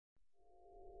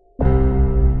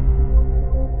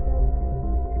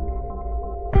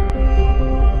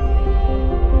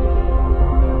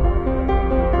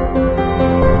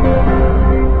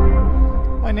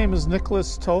name is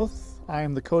Nicholas Toth. I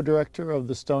am the co-director of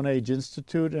the Stone Age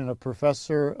Institute and a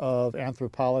professor of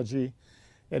anthropology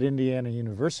at Indiana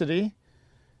University.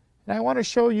 And I want to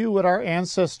show you what our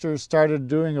ancestors started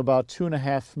doing about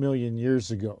 2.5 million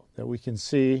years ago that we can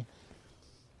see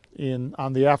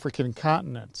on the African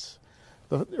continent.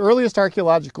 The earliest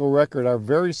archaeological record are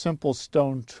very simple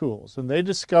stone tools, and they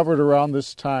discovered around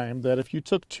this time that if you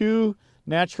took two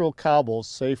natural cobbles,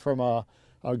 say from a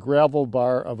gravel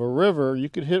bar of a river, you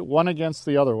could hit one against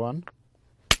the other one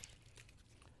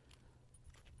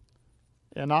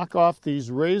and knock off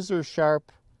these razor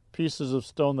sharp pieces of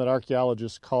stone that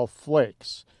archaeologists call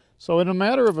flakes. So in a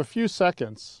matter of a few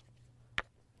seconds,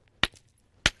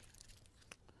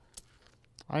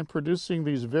 I'm producing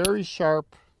these very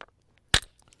sharp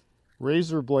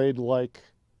razor blade-like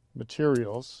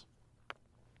materials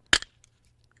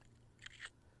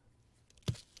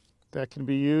that can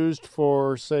be used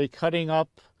for, say, cutting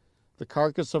up the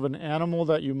carcass of an animal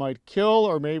that you might kill,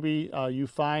 or maybe you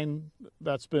find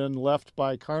that's been left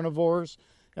by carnivores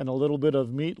and a little bit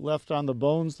of meat left on the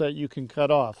bones that you can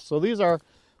cut off. So these are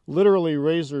literally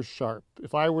razor sharp.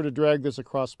 If I were to drag this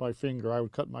across my finger, I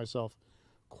would cut myself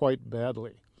quite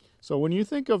badly. So when you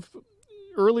think of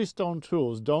early stone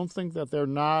tools, don't think that they're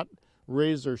not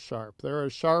razor sharp. They're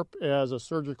as sharp as a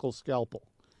surgical scalpel.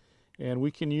 And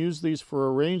we can use these for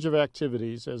a range of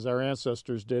activities, as our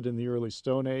ancestors did in the early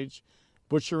Stone Age.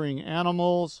 Butchering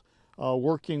animals,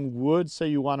 working wood. Say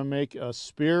you want to make a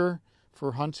spear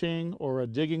for hunting, or a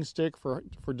digging stick for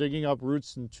digging up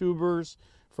roots and tubers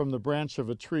from the branch of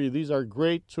a tree. These are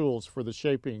great tools for the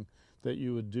shaping that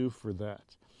you would do for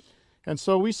that. And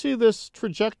so we see this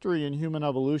trajectory in human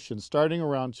evolution starting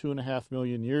around 2.5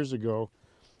 million years ago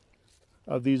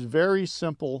of these very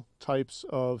simple types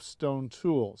of stone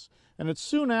tools. And it's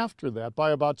soon after that, by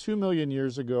about 2 million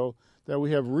years ago, that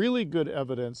we have really good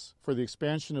evidence for the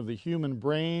expansion of the human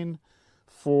brain,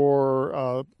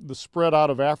 for the spread out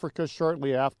of Africa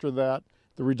shortly after that,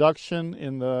 the reduction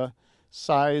in the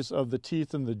size of the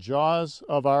teeth and the jaws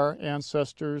of our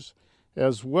ancestors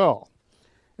as well.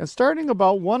 And starting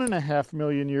about 1.5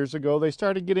 million years ago, they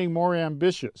started getting more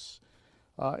ambitious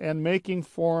and making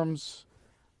forms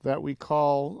that we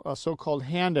call so-called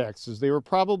hand axes. They were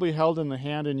probably held in the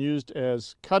hand and used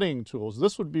as cutting tools.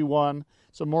 This would be one,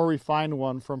 it's a more refined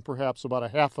one from perhaps about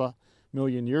 0.5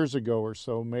 million years ago or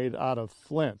so, made out of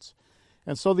flint.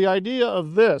 And so the idea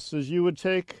of this is you would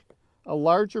take a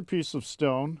larger piece of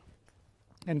stone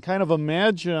and kind of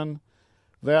imagine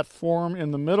that form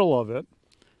in the middle of it,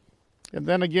 and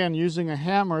then again, using a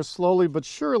hammer, slowly but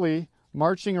surely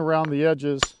marching around the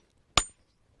edges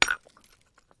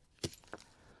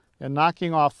and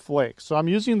knocking off flakes. So I'm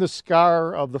using the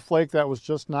scar of the flake that was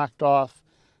just knocked off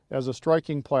as a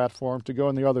striking platform to go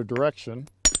in the other direction.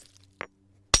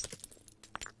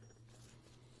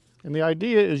 And the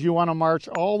idea is you want to march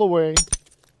all the way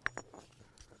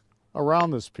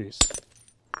around this piece.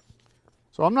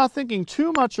 So I'm not thinking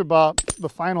too much about the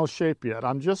final shape yet.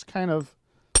 I'm just kind of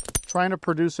trying to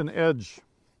produce an edge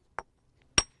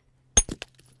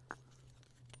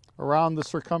around the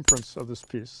circumference of this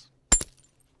piece.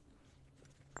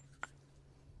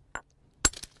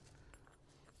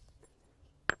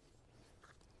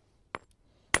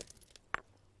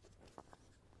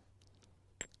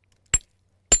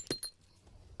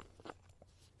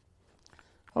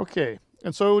 Okay,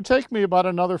 and so it would take me about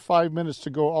another 5 minutes to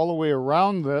go all the way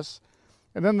around this.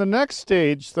 And then the next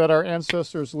stage that our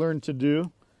ancestors learned to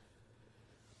do,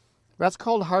 that's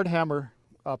called hard hammer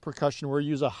percussion, where you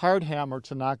use a hard hammer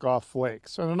to knock off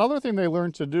flakes. And another thing they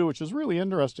learned to do, which is really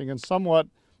interesting and somewhat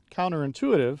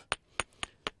counterintuitive,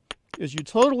 is you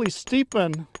totally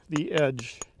steepen the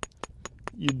edge.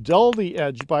 You dull the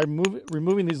edge by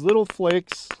removing these little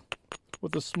flakes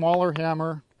with a smaller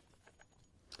hammer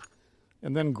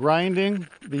and then grinding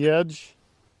the edge.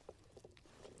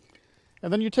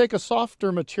 And then you take a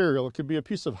softer material. It could be a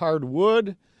piece of hard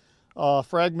wood, a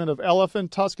fragment of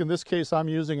elephant tusk. In this case, I'm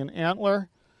using an antler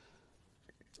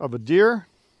of a deer.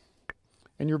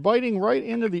 And you're biting right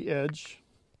into the edge.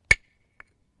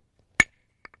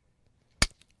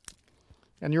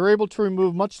 And you're able to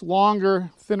remove much longer,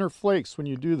 thinner flakes when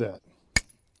you do that.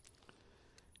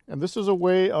 And this is a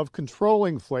way of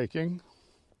controlling flaking.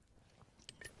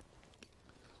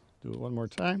 Do it one more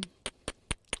time.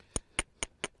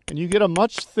 And you get a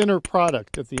much thinner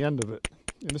product at the end of it.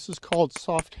 And this is called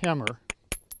soft hammer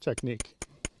technique.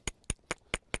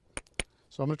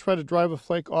 So I'm going to try to drive a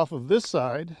flake off of this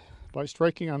side by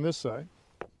striking on this side.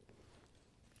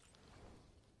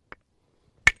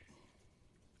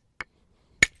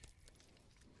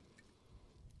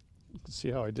 You can see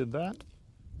how I did that.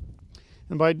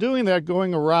 And by doing that,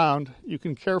 going around, you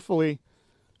can carefully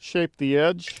shape the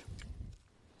edge,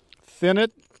 thin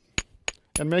it,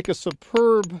 and make a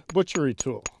superb butchery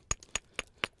tool.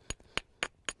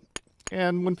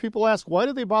 And when people ask, why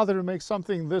did they bother to make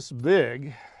something this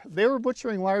big? They were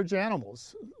butchering large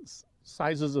animals,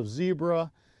 sizes of zebra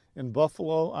and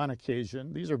buffalo on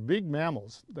occasion. These are big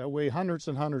mammals that weigh hundreds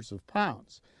and hundreds of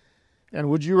pounds. And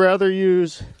would you rather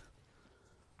use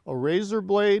a razor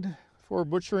blade for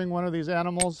butchering one of these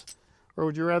animals, or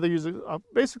would you rather use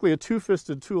basically a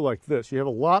two-fisted tool like this? You have a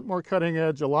lot more cutting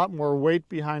edge, a lot more weight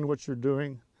behind what you're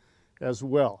doing as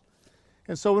well.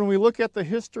 And so when we look at the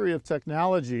history of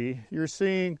technology, you're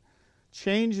seeing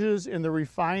changes in the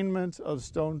refinement of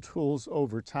stone tools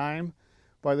over time.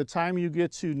 By the time you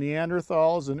get to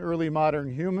Neanderthals and early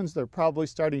modern humans, they're probably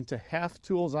starting to haft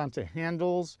tools onto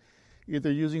handles,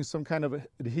 either using some kind of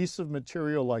adhesive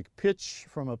material like pitch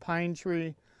from a pine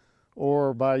tree,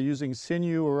 or by using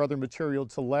sinew or other material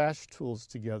to lash tools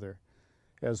together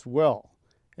as well.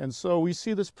 And so we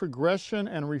see this progression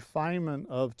and refinement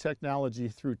of technology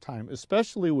through time,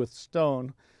 especially with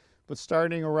stone. But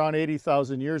starting around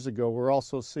 80,000 years ago, we're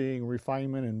also seeing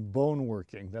refinement in bone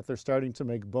working, that they're starting to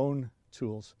make bone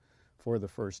tools for the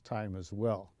first time as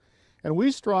well. And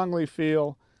we strongly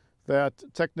feel that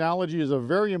technology is a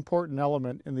very important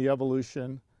element in the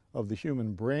evolution of the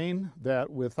human brain, that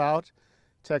without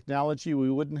technology we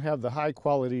wouldn't have the high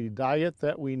quality diet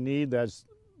that we need that's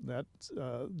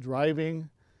driving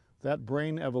that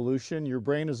brain evolution. Your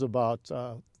brain is about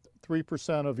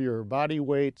 3% of your body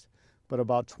weight, but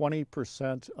about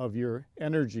 20% of your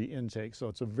energy intake. So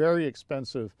it's a very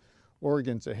expensive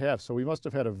organ to have. So we must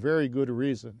have had a very good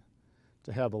reason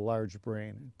to have a large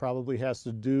brain. It probably has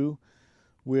to do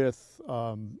with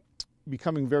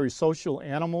becoming very social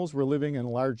animals. We're living in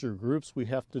larger groups. We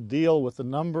have to deal with a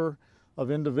number of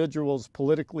individuals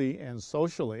politically and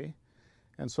socially.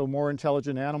 And so more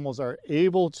intelligent animals are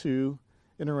able to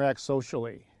interact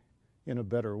socially in a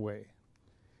better way.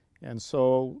 And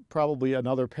so probably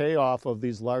another payoff of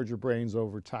these larger brains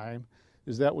over time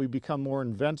is that we become more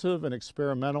inventive and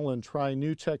experimental and try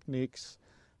new techniques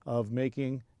of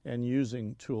making and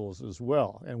using tools as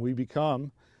well. And we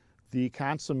become the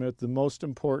consummate, the most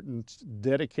important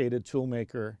dedicated tool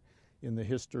maker in the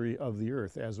history of the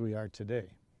earth as we are today.